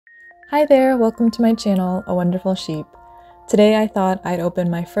Hi there, welcome to my channel, A Wonderful Sheep. Today I thought I'd open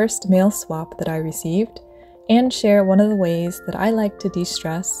my first mail swap that I received and share one of the ways that I like to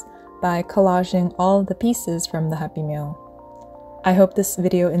de-stress by collaging all of the pieces from the Happy Mail. I hope this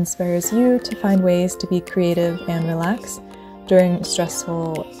video inspires you to find ways to be creative and relax during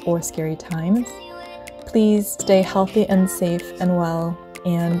stressful or scary times. Please stay healthy and safe and well,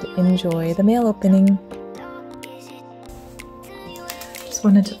 and enjoy the mail opening. Just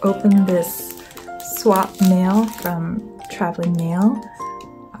wanted to open this swap mail from Traveling Mail.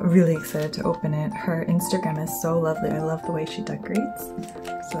 I'm really excited to open it. Her Instagram is so lovely. I love the way she decorates.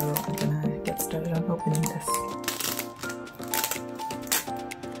 So I'm gonna get started on opening this.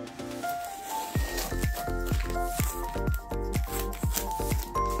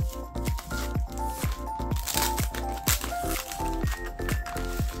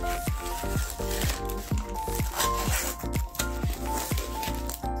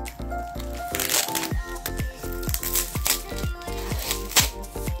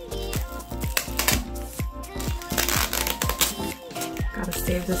 Gotta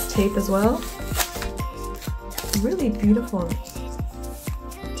save this tape as well. Really beautiful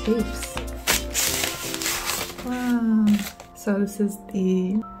tapes. Wow. So this is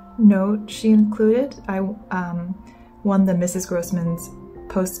the note she included. I won the Mrs. Grossman's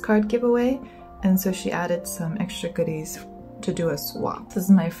postcard giveaway, and so she added some extra goodies to do a swap. This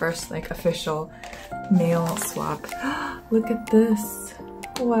is my first official mail swap. Look at this.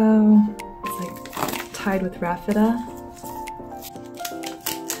 Wow. It's tied with raffia.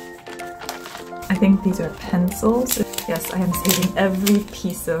 I think these are pencils. Yes, I am saving every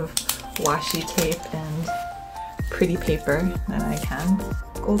piece of washi tape and pretty paper that I can.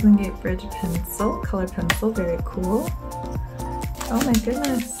 Golden Gate Bridge pencil, color pencil, very cool. Oh my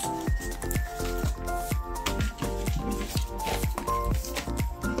goodness.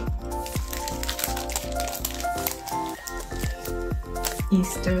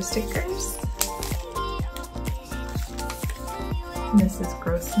 Easter stickers. Mrs.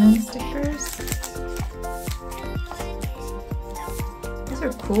 Grossman stickers. These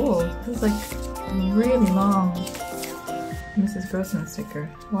are cool. This is really long Mrs. Grossman sticker.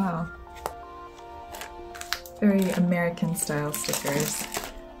 Wow. Very American style stickers.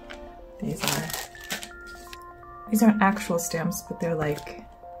 These aren't actual stamps, but they're like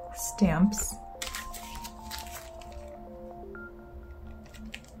stamps.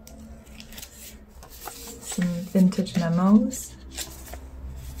 Some vintage memos.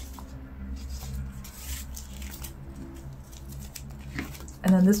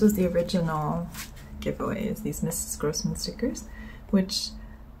 And then this was the original giveaway, is these Mrs. Grossman stickers, which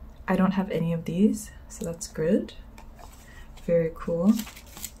I don't have any of these, so that's good. Very cool.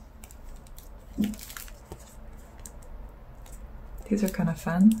 These are kind of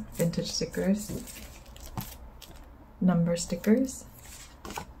fun. Vintage stickers. Number stickers.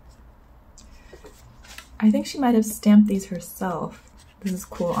 I think she might have stamped these herself. This is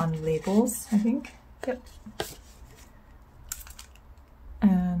cool on labels, I think. Yep.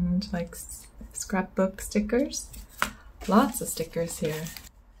 And scrapbook stickers. Lots of stickers here.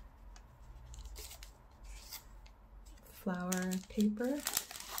 Flower paper.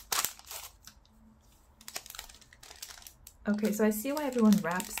 Okay, so I see why everyone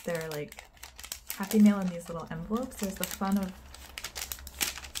wraps their Happy Mail in these little envelopes. There's the fun of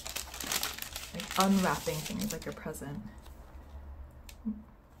unwrapping things like a present.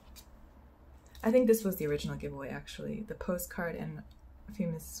 I think this was the original giveaway actually. The postcard and a few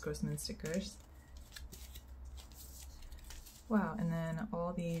Mrs. Grossman stickers. Wow, and then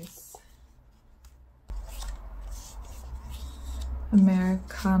all these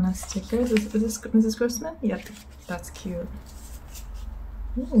Americana stickers. Is this Mrs. Grossman? Yep, that's cute.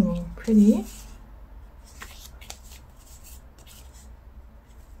 Ooh, pretty.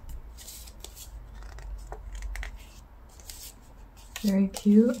 Very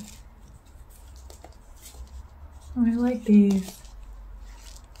cute. Oh, I like these.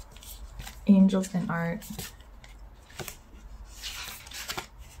 Angels in art.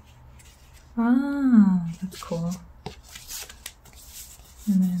 Ah, that's cool.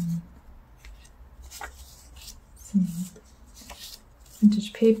 And then some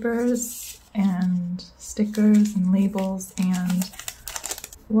vintage papers and stickers and labels, and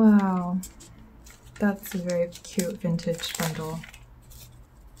wow, that's a very cute vintage bundle.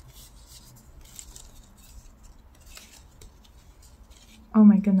 Oh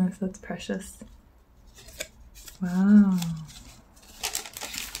my goodness, that's precious. Wow.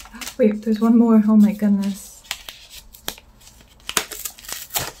 Wait, there's one more. Oh my goodness.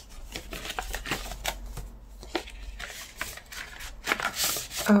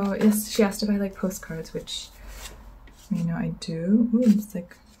 Oh, yes, she asked if I like postcards, which, you know, I do. Ooh, it's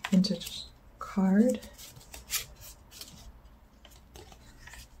like vintage card.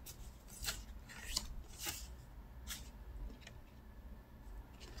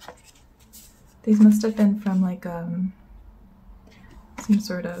 These must have been from like some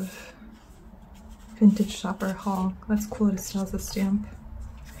sort of vintage shopper haul. That's cool, it still has a stamp.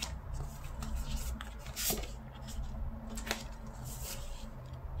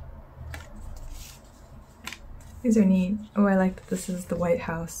 These are neat. Oh, I like that this is the White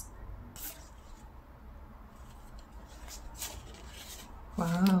House.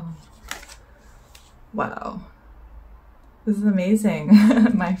 Wow. Wow. This is amazing.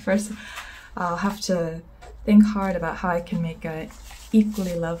 My first, I'll have to think hard about how I can make an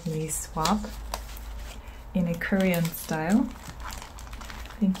equally lovely swap in a Korean style.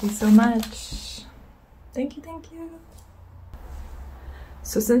 Thank you so much. Thank you, thank you.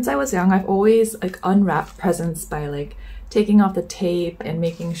 So since I was young, I've always like unwrapped presents by like taking off the tape and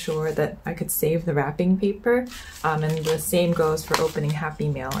making sure that I could save the wrapping paper. And the same goes for opening Happy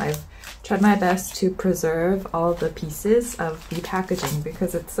Mail. I've tried my best to preserve all the pieces of the packaging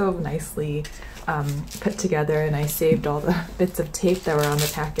because it's so nicely put together, and I saved all the bits of tape that were on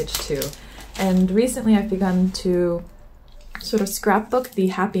the package too. And recently I've begun to sort of scrapbook the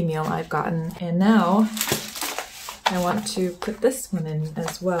Happy Meal I've gotten, and now I want to put this one in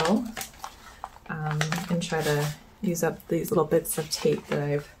as well and try to use up these little bits of tape that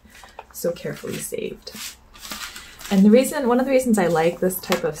I've so carefully saved. And one of the reasons I like this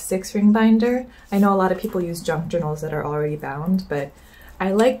type of 6-ring binder, I know a lot of people use junk journals that are already bound, but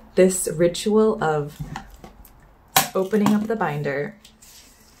I like this ritual of opening up the binder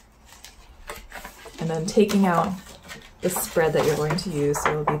and then taking out the spread that you're going to use.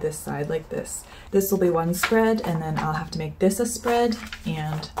 So it'll be this side like this. This will be one spread, and then I'll have to make this a spread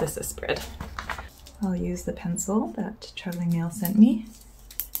and this a spread. I'll use the pencil that Traveling Mail sent me.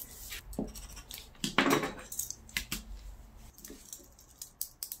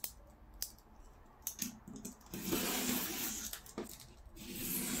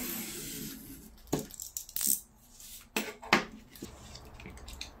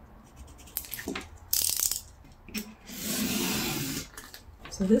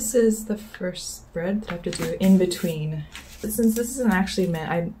 So this is the first spread that I have to do in between. But since this isn't actually meant,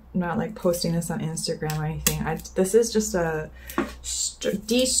 I'm not like posting this on Instagram or anything. This is just a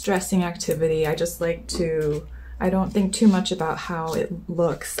de-stressing activity. I just like to, I don't think too much about how it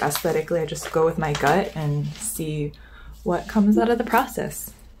looks aesthetically. I just go with my gut and see what comes out of the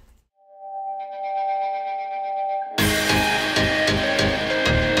process.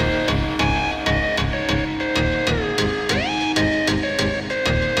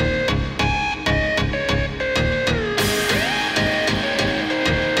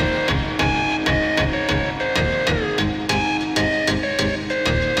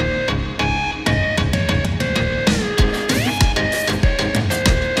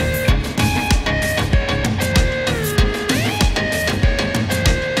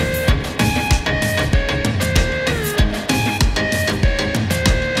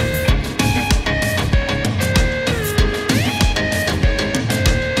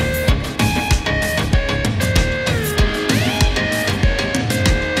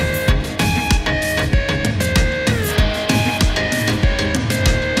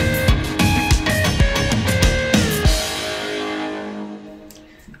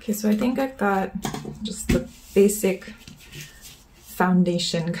 Okay, so I think I've got just the basic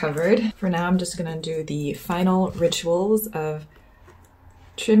foundation covered. For now, I'm just gonna do the final rituals of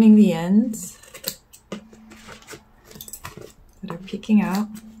trimming the ends that are peeking out.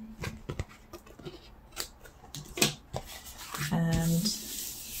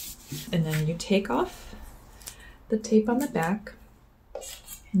 And then you take off the tape on the back,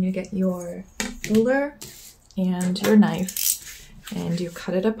 and you get your ruler and your knife, and you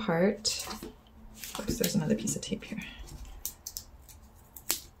cut it apart. Oops, there's another piece of tape here.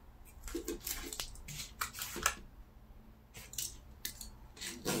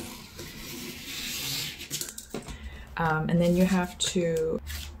 And then you have to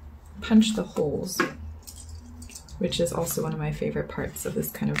punch the holes, which is also one of my favorite parts of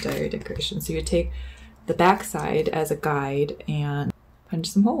this kind of diary decoration. So you take the back side as a guide and punch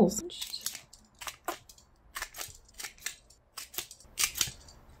some holes.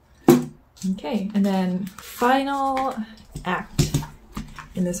 Okay, and then final act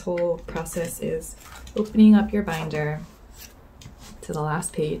in this whole process is opening up your binder to the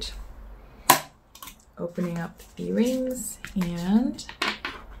last page, opening up the rings and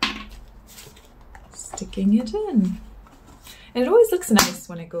sticking it in. And it always looks nice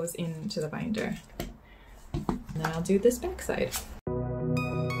when it goes into the binder. And then I'll do this back side.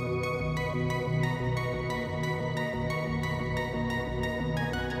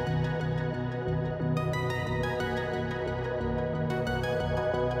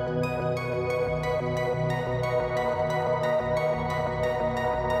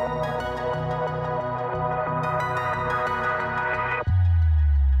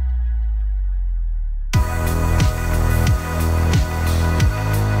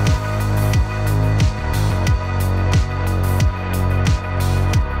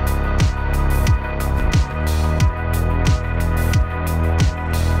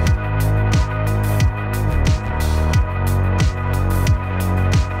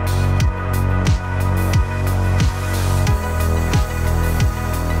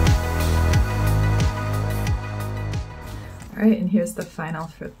 Alright, and here's the final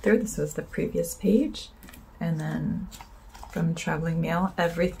flip through. This was the previous page. And then from traveling mail,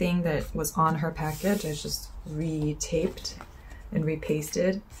 everything that was on her package I just re-taped and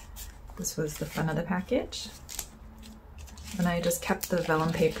repasted. This was the front of the package. And I just kept the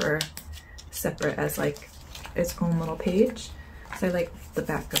vellum paper separate as like its own little page. So I like the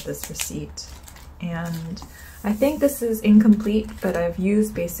back of this receipt. And I think this is incomplete, but I've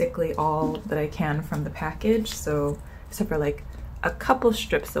used basically all that I can from the package. So except for like a couple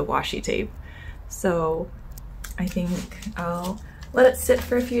strips of washi tape. So I think I'll let it sit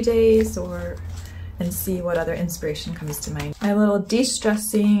for a few days and see what other inspiration comes to mind. My little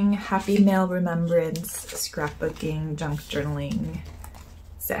de-stressing, happy mail remembrance, scrapbooking, junk journaling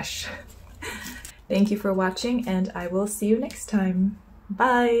sesh. Thank you for watching, and I will see you next time.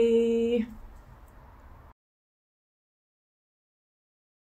 Bye!